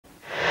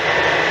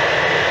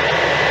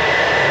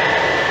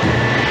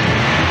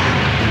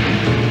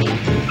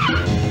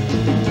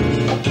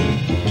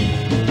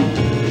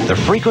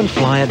Frequent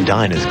Flyer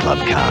Diners Club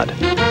card.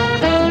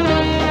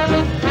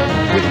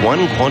 With one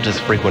Qantas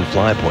Frequent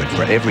Flyer point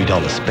for every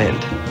 $1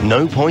 spent,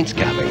 no points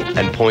capping,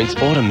 and points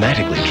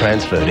automatically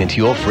transferred into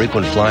your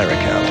Frequent Flyer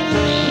account.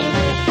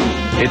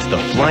 It's the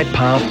flight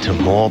path to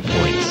more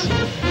points.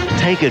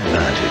 Take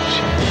advantage.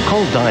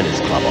 Call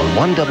Diners Club on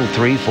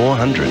 133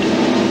 400.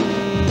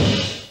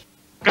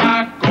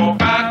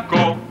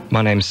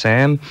 My name's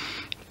Sam.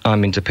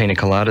 I'm into pina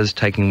coladas,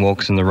 taking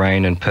walks in the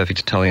rain, and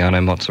perfect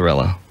Italiano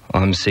mozzarella.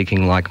 I'm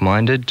seeking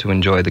like-minded to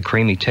enjoy the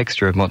creamy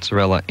texture of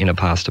mozzarella in a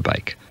pasta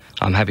bake.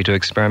 I'm happy to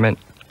experiment.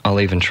 I'll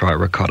even try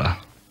ricotta.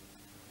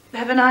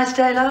 Have a nice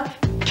day, love.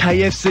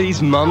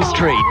 KFC's Mum's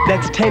Treat.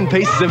 That's 10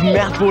 pieces of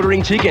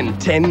mouth-watering chicken,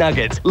 10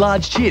 nuggets,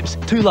 large chips,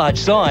 2 large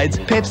sides,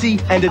 Pepsi,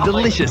 and a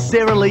delicious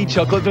Sara Lee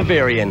chocolate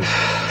Bavarian.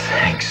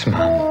 Thanks,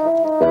 Mum.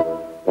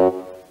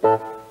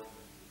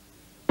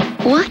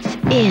 What's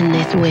in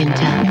this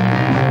winter?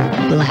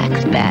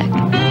 Black's back.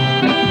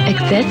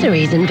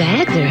 Accessories and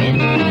bags are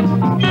in.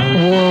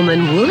 Warm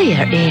and woolly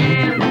are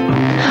in.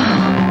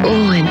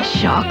 Oh, and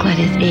chocolate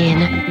is in.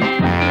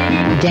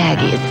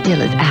 Daggy is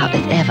still as out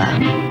as ever.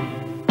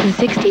 The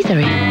 60s are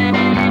in.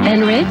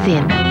 And red's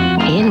in.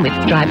 In with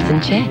stripes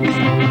and checks.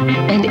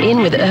 And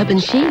in with urban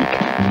chic.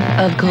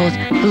 Of course,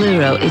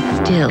 fluoro is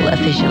still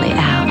officially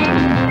out.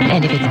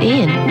 And if it's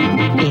in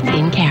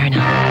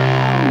Carina.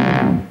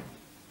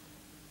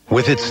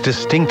 With its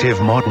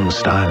distinctive modern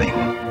styling,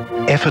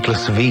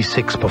 effortless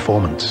V6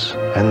 performance,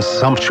 and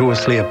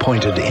sumptuously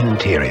appointed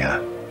interior,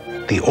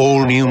 the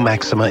all-new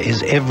Maxima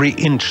is every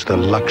inch the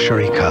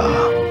luxury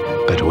car.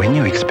 But when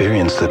you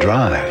experience the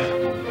drive,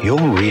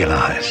 you'll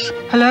realize...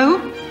 Hello?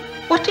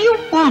 What do you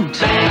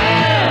want?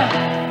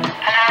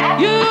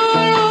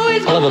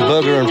 I'll have a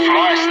burger and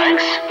fries,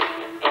 thanks.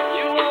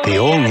 The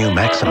all-new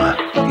Maxima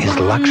is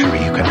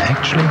luxury you can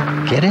actually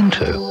get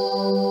into.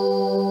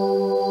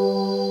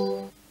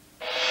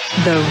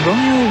 The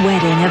royal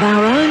wedding of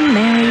our own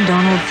Mary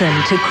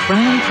Donaldson to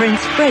Crown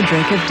Prince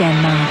Frederick of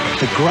Denmark.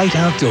 The Great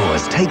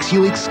Outdoors takes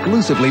you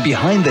exclusively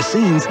behind the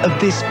scenes of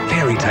this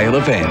fairy tale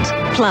event.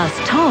 Plus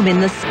Tom in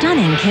the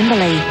stunning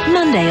Kimberley,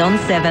 Monday on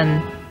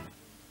 7.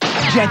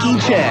 Jackie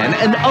Chan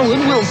and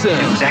Owen Wilson.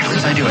 Exactly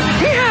as I do it.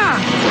 Yeah!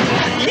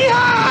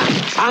 Yeah!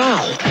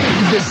 Ow!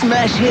 The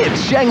smash hit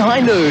Shanghai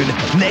Noon,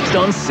 next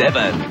on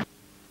 7.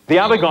 The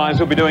other guys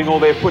will be doing all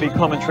their footy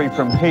commentary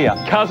from here.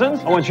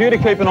 Cousins, I want you to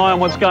keep an eye on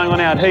what's going on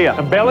out here.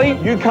 And Belly,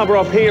 you cover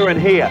off here and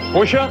here.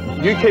 Busher,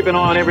 you keep an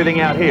eye on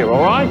everything out here,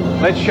 all right?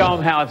 Let's show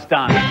them how it's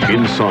done.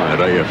 Inside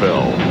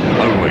AFL,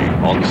 only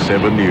on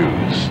 7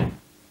 News.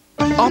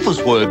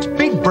 Officeworks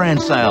big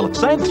brand sale.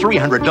 Save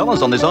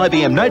 $300 on this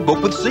IBM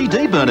notebook with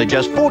CD burner,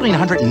 just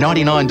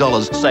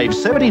 $1,499. Save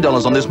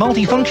 $70 on this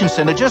multifunction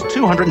center, just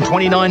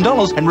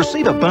 $229. And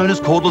receive a bonus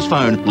cordless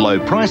phone. Low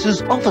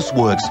prices,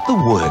 Officeworks, the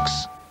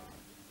works.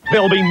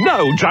 There'll be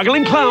no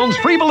juggling clowns,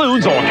 free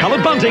balloons or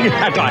coloured bunting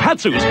at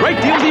Daihatsu's Great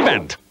Deals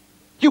event.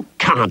 You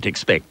can't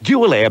expect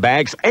dual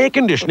airbags, air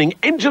conditioning,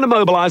 engine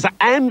immobiliser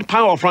and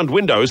power front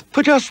windows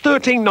for just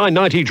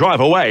 $13,990 drive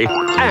away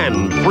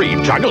and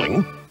free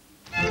juggling.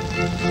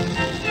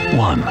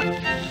 1.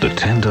 The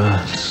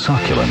tender,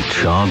 succulent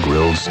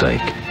char-grilled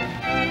steak.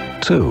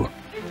 2.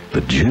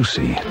 The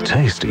juicy,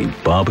 tasty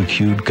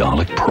barbecued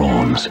garlic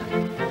prawns.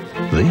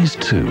 These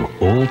 2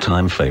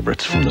 all-time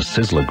favourites from the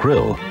Sizzler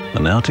Grill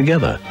are now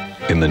together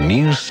in the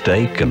new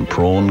steak and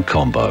prawn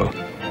combo.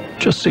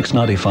 Just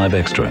 $6.95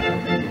 extra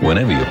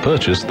whenever you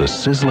purchase the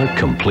Sizzler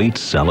Complete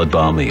Salad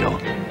Bar Meal.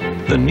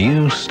 The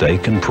new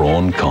steak and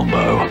prawn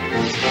combo.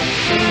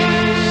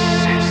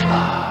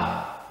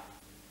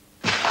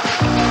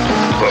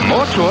 For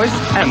more choice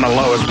and the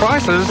lowest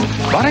prices,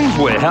 Bunnings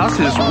Warehouse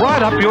is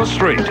right up your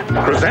street.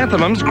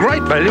 Chrysanthemums,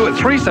 great value at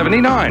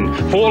 $3.79.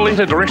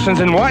 4-litre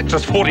directions in white,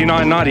 just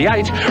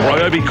 $49.98.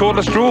 Ryobi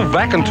cordless drill,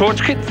 vac and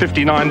torch kit,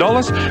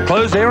 $59.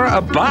 Clothes Era,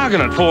 a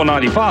bargain at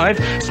 $4.95.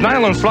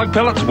 Snail and slug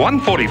pellets,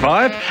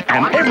 $1.45.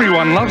 And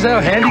everyone loves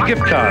our handy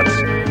gift cards.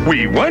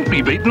 We won't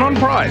be beaten on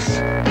price.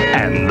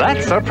 And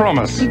that's a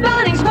promise.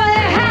 Bunnings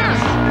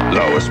Warehouse!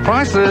 Lowest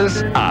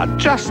prices are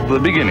just the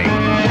beginning.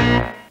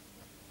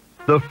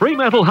 The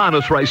Fremantle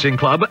Harness Racing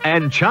Club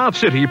and Charf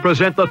City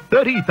present the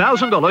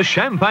 $30,000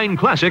 Champagne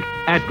Classic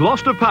at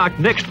Gloucester Park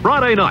next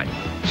Friday night.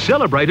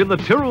 Celebrate in the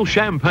Tyrrell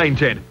Champagne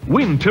tent.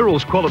 Win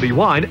Tyrrell's quality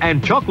wine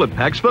and chocolate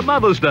packs for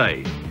Mother's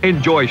Day.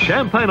 Enjoy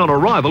champagne on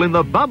arrival in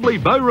the bubbly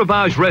Beau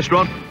Rivage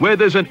restaurant where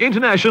there's an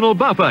international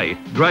buffet,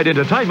 great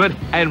entertainment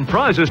and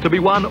prizes to be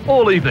won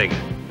all evening.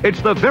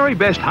 It's the very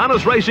best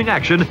harness racing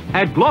action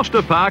at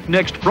Gloucester Park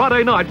next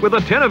Friday night with a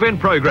 10-event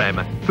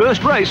program.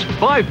 First race,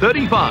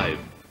 5:35.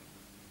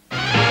 4,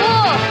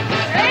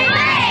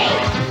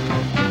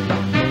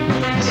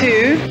 3,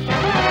 2,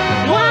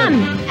 1.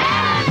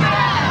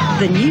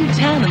 The new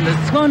town in the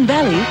Swan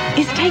Valley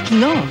is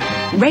taking off.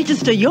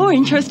 Register your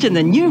interest in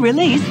the new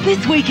release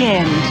this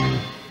weekend.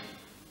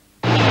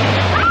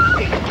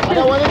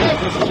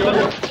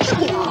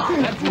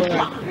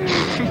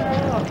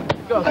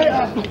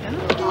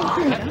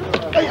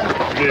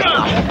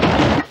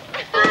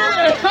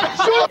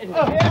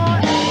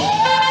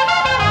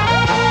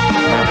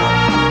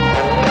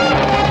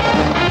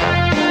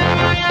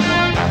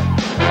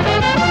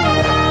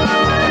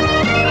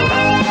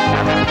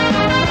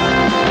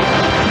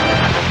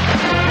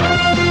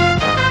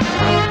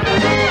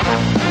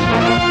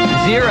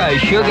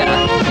 sugar,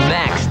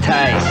 max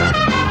taste.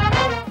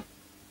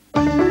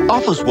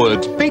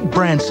 Officeworks big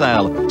brand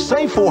sale.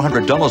 Save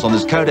 $400 on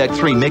this Kodak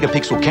 3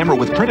 megapixel camera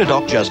with printer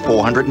dock, just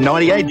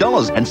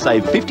 $498. And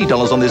save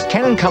 $50 on this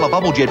Canon Colour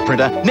Bubble Jet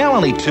printer, now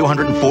only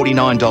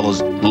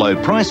 $249. Low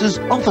prices,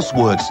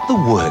 Officeworks, the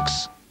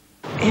works.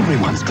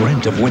 Everyone's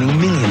dreamt of winning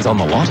millions on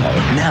the lotto.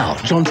 Now,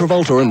 John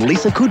Travolta and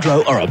Lisa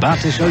Kudrow are about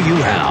to show you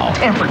how.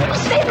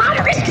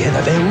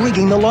 Together, they're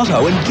rigging the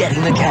lotto and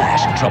getting the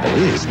cash. Trouble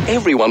is,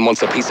 everyone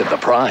wants a piece of the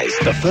prize.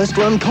 The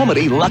first-run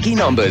comedy Lucky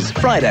Numbers,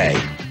 Friday.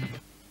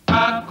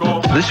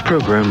 This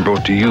program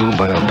brought to you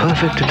by our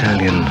perfect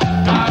Italian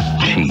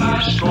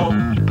cheese.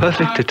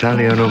 Perfect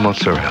Italiano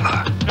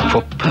mozzarella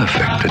for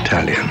perfect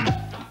Italian.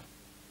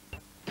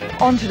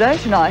 On Today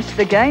Tonight,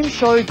 the game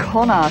show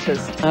con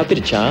artist. A bit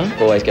of charm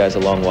always goes a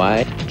long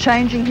way.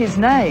 Changing his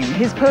name,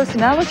 his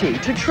personality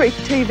to trick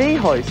TV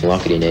hosts.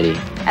 Lock it in, Eddie.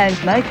 And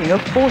making a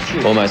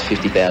fortune. Almost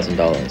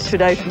 $50,000.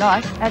 Today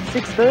Tonight at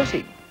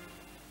 6:30.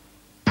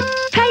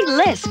 Pay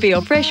less for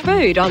your fresh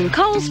food on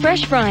Coles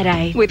Fresh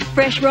Friday. With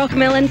fresh rock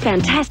melon,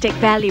 fantastic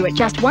value at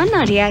just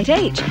 $1.98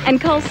 each. And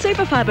Coles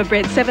Super Fibre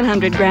Bread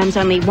 700 grams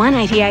only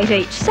 $1.88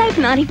 each. Save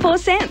 94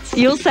 cents.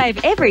 You'll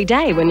save every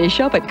day when you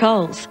shop at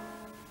Coles.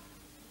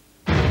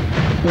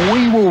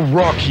 We Will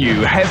Rock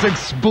You has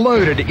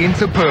exploded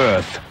into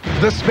Perth.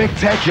 The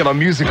spectacular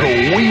musical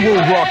We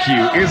Will Rock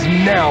You is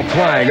now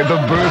playing at the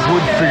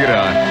Burswood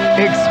Theatre.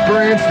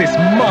 Experience this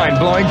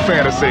mind-blowing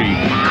fantasy.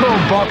 Call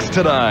Box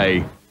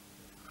today.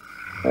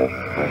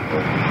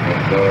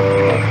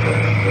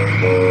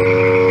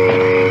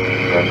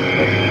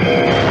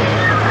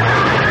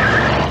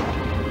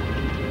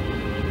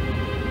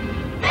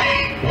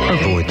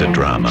 Avoid the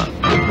drama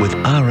with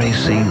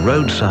RAC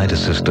Roadside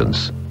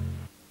Assistance.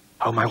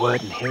 Oh my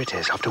word, and here it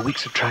is, after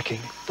weeks of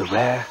tracking, the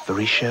rare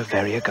Variscia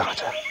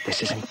variegata.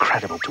 This is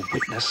incredible to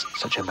witness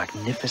such a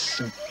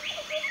magnificent...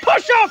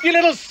 Push off, you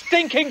little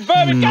stinking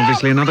vermin!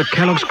 Obviously another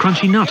Kellogg's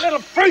Crunchy Nut. You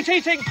little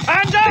fruit-eating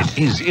panda! It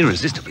is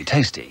irresistibly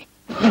tasty.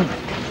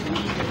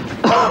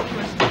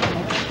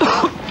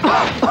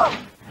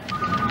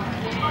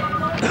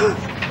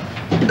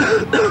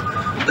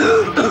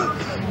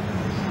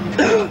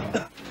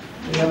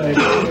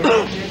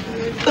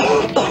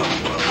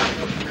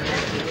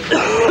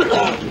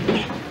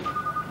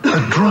 A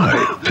dry,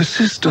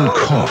 persistent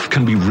cough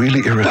can be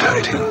really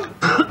irritating.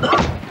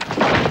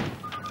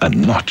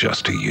 And not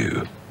just to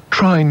you.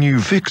 Try new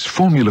Vicks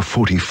Formula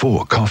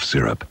 44 cough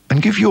syrup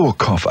and give your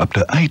cough up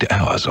to 8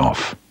 hours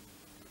off.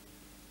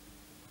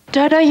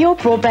 Dodo, your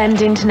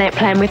broadband internet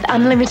plan with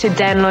unlimited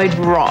download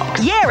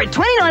rocks. Yeah, at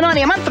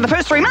 $29.90 a month for the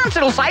first 3 months,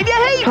 it'll save you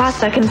heaps.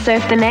 Plus, I can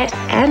surf the net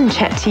and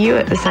chat to you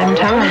at the same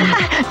time.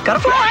 Gotta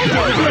fly.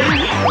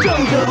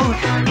 Dodo,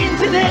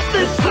 internet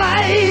that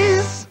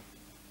flies.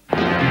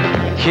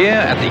 Here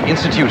at the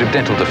Institute of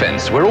Dental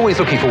Defense, we're always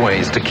looking for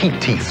ways to keep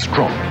teeth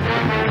strong.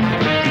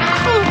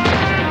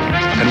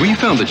 And we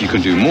found that you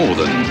can do more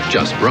than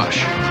just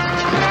brush.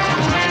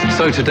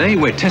 So today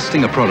we're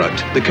testing a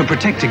product that can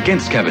protect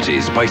against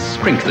cavities by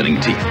strengthening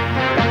teeth.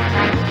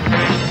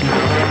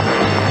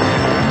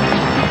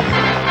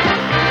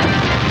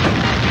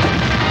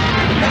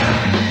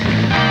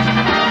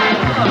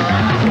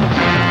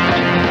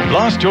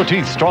 Blast your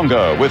teeth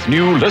stronger with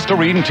new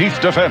Listerine Teeth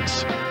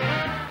Defense.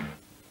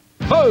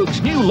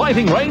 Vogue's new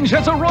lighting range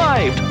has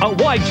arrived. A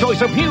wide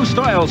choice of new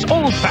styles,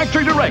 all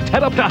factory direct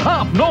at up to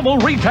half normal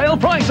retail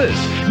prices.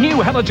 New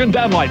halogen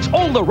downlights,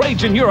 all the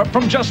rage in Europe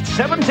from just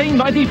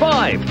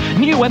 $17.95.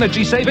 New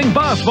energy-saving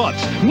bar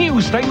spots, new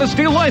stainless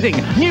steel lighting,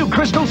 new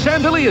crystal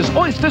chandeliers,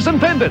 oysters and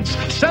pendants.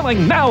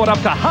 Selling now at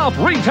up to half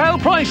retail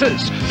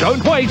prices.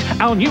 Don't wait,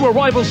 our new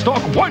arrival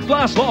stock won't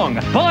last long.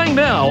 Buy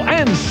now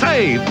and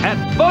save at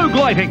Vogue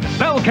Lighting,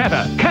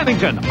 Balcatta,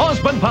 Cannington,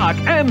 Osborne Park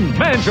and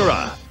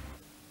Mandurah.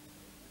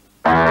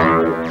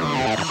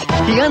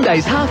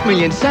 Hyundai's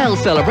 $500,000 sales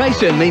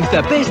celebration means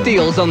the best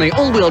deals on the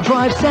all-wheel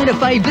drive Santa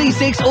Fe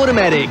V6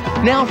 Automatic.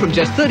 Now from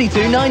just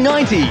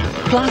 $32,990.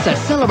 Plus a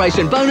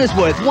celebration bonus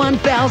worth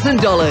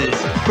 $1,000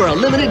 for a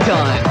limited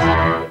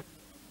time.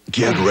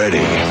 Get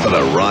ready for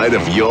the ride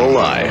of your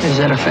life. Is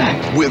that a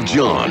fact? With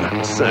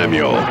John,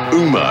 Samuel,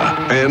 Uma,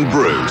 and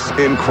Bruce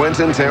in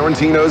Quentin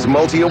Tarantino's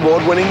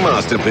multi-award-winning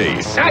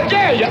masterpiece. I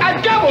dare you!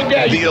 I double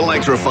dare you! The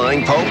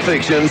electrifying Pulp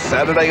Fiction,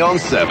 Saturday on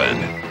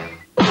 7.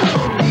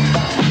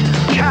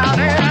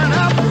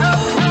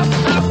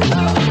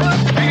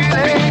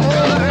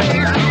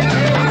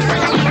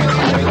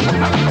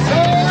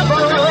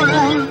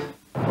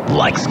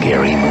 Like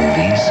scary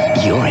movies?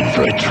 You're in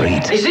for a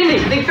treat. Hey, Cindy,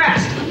 think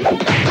fast.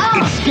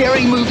 It's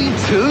Scary Movie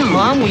 2.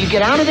 Mom, will you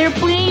get out of there,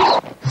 please?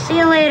 See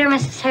you later,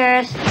 Mrs.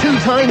 Harris. 2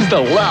 times the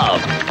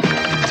love.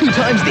 2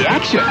 times the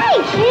action.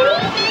 Hey, Kitty.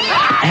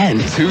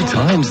 And 2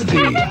 times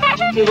the...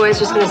 You boys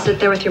just gonna sit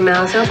there with your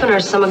mouths open, or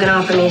is someone gonna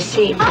offer me a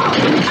seat?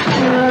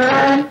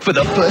 For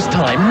the first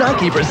time,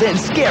 Nike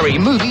presents Scary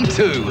Movie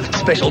 2.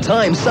 Special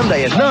time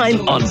Sunday at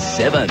 9 on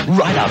 7.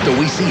 Right after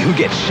we see who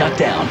gets shut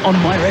down on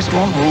My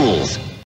Restaurant Rules.